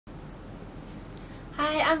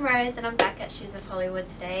I'm Rose and I'm back at Shoes of Hollywood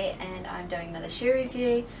today, and I'm doing another shoe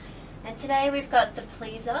review. And today we've got the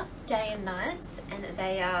Pleaser Day and Nights, and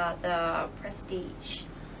they are the Prestige,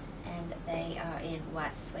 and they are in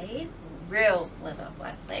white suede, real leather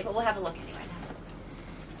white suede, but we'll have a look anyway.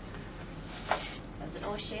 As in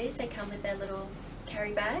all shoes, they come with their little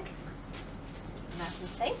carry bag. Nice and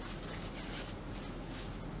safe.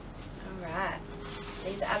 Alright,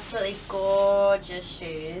 these are absolutely gorgeous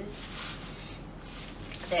shoes.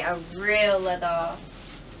 They are real leather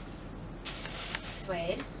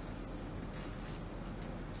suede,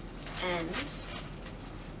 and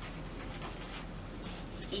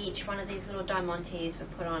each one of these little diamantes were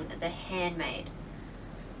put on, they're handmade.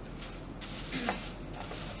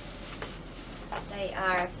 They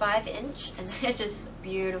are 5-inch and they're just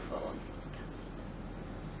beautiful.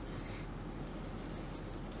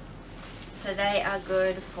 So they are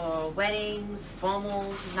good for weddings,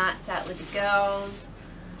 formals, nights out with the girls.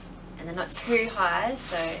 And they're not too high,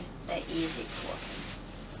 so they're easy to walk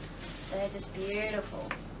in. They're just beautiful.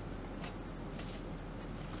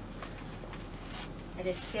 They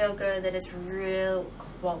just feel good. They're just real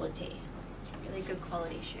quality. Really good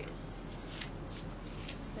quality shoes.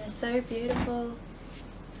 They're so beautiful.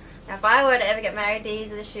 Now if I were to ever get married,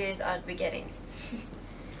 these are the shoes I'd be getting.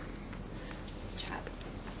 Try it.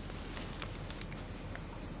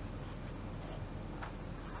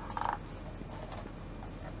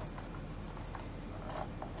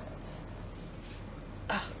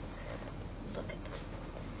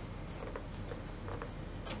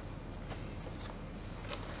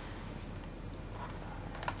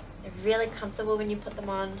 Really comfortable when you put them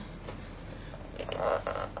on. Take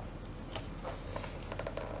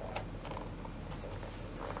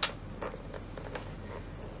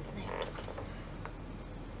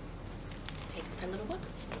it for a little while.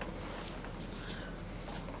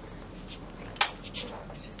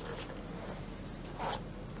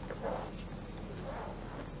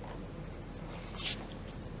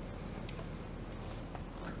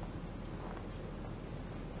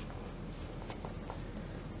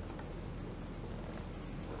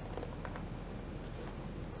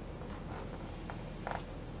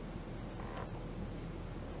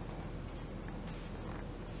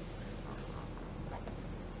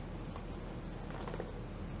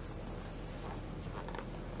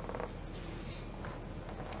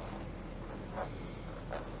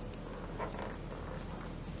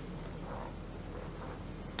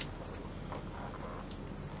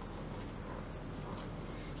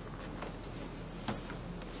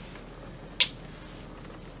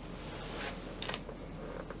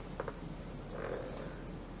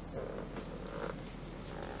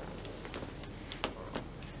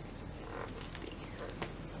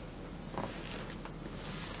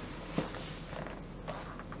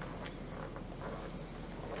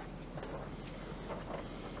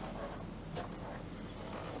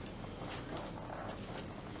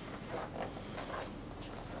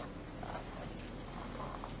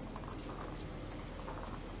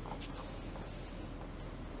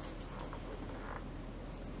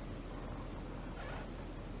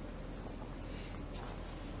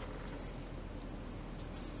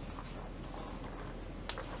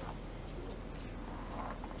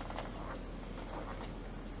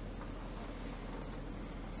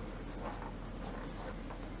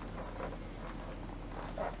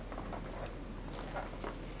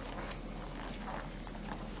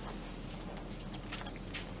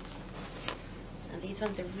 These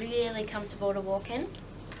ones are really comfortable to walk in.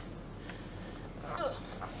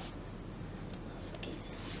 So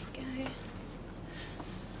go.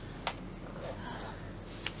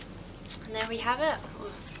 And there we have it.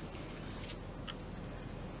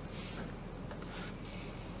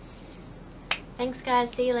 Thanks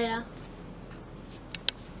guys, see you later.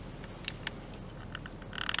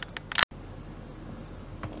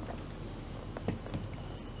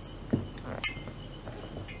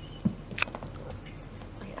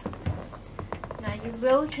 You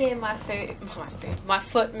will hear my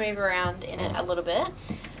foot move around in it a little bit.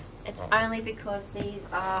 It's only because these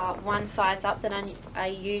are one size up than I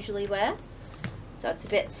usually wear, so it's a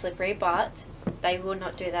bit slippery, but they will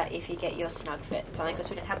not do that if you get your snug fit. It's only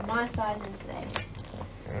because we don't have my size in today.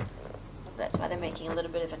 That's why they're making a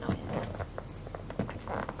little bit of a noise.